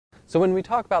So when we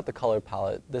talk about the color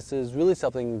palette, this is really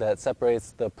something that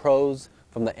separates the pros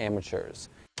from the amateurs.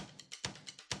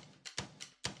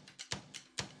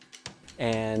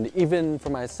 And even for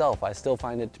myself, I still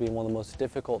find it to be one of the most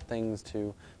difficult things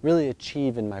to really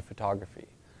achieve in my photography.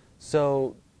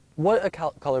 So what a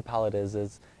color palette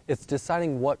is it's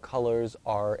deciding what colors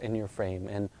are in your frame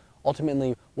and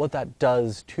ultimately what that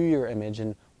does to your image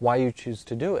and why you choose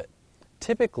to do it.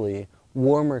 Typically,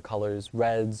 warmer colors,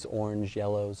 reds, orange,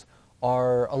 yellows,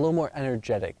 are a little more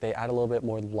energetic. They add a little bit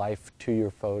more life to your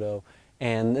photo.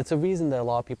 And it's a reason that a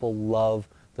lot of people love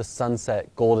the sunset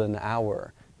golden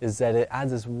hour, is that it adds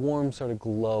this warm sort of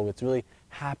glow. It's really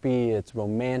happy, it's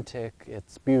romantic,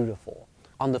 it's beautiful.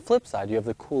 On the flip side, you have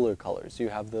the cooler colors. You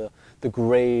have the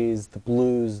grays, the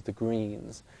blues, the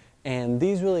greens. And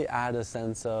these really add a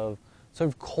sense of sort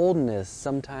of coldness,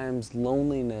 sometimes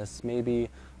loneliness, maybe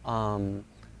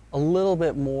a little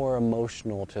bit more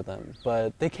emotional to them.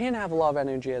 But they can have a lot of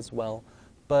energy as well,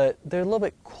 but they're a little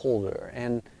bit colder.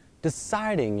 And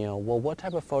deciding, well, what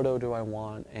type of photo do I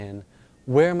want, and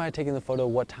where am I taking the photo,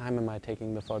 what time am I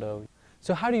taking the photo?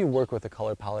 So how do you work with a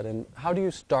color palette, and how do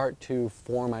you start to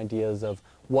form ideas of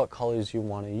what colors you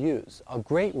want to use? A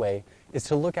great way is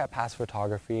to look at past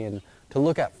photography and to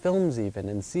look at films even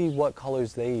and see what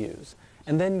colors they use,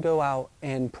 and then go out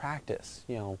and practice.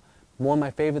 One of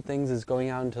my favorite things is going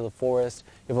out into the forest.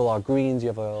 You have a lot of greens, you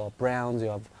have a lot of browns, you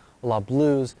have a lot of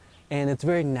blues, and it's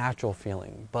very natural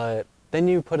feeling. But then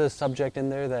you put a subject in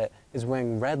there that is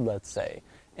wearing red, let's say,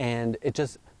 and it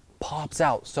just pops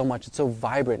out so much. It's so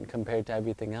vibrant compared to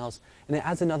everything else, and it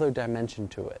adds another dimension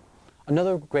to it.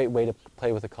 Another great way to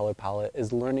play with a color palette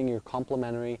is learning your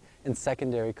complementary and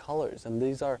secondary colors, and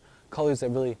these are colors that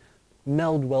really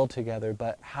meld well together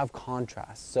but have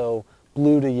contrast. So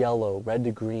blue to yellow, red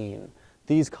to green,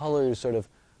 these colors sort of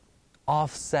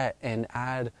offset and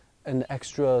add an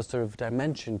extra sort of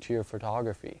dimension to your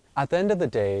photography. At the end of the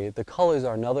day, the colors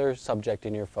are another subject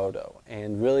in your photo,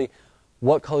 and really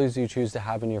what colors you choose to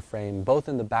have in your frame, both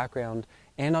in the background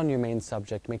and on your main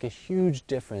subject, make a huge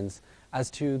difference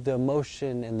as to the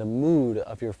emotion and the mood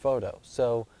of your photo.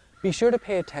 So be sure to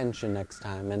pay attention next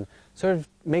time and sort of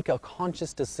make a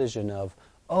conscious decision of,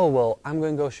 oh, well, I'm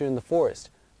going to go shoot in the forest.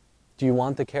 Do you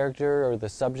want the character or the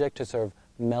subject to sort of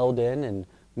meld in and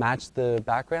match the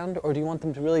background, or do you want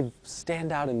them to really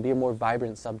stand out and be a more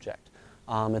vibrant subject?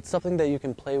 It's something that you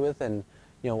can play with, and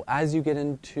as you get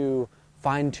into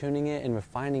fine-tuning it and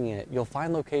refining it, you'll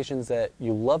find locations that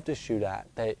you love to shoot at,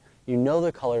 that you know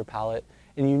the color palette,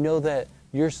 and you know that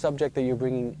your subject that you're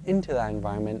bringing into that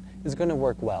environment is going to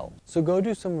work well. So go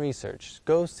do some research.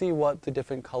 Go see what the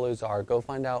different colors are. Go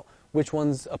find out which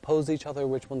ones oppose each other,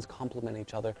 which ones complement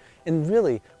each other, and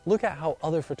really look at how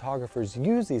other photographers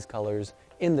use these colors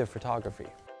in their photography.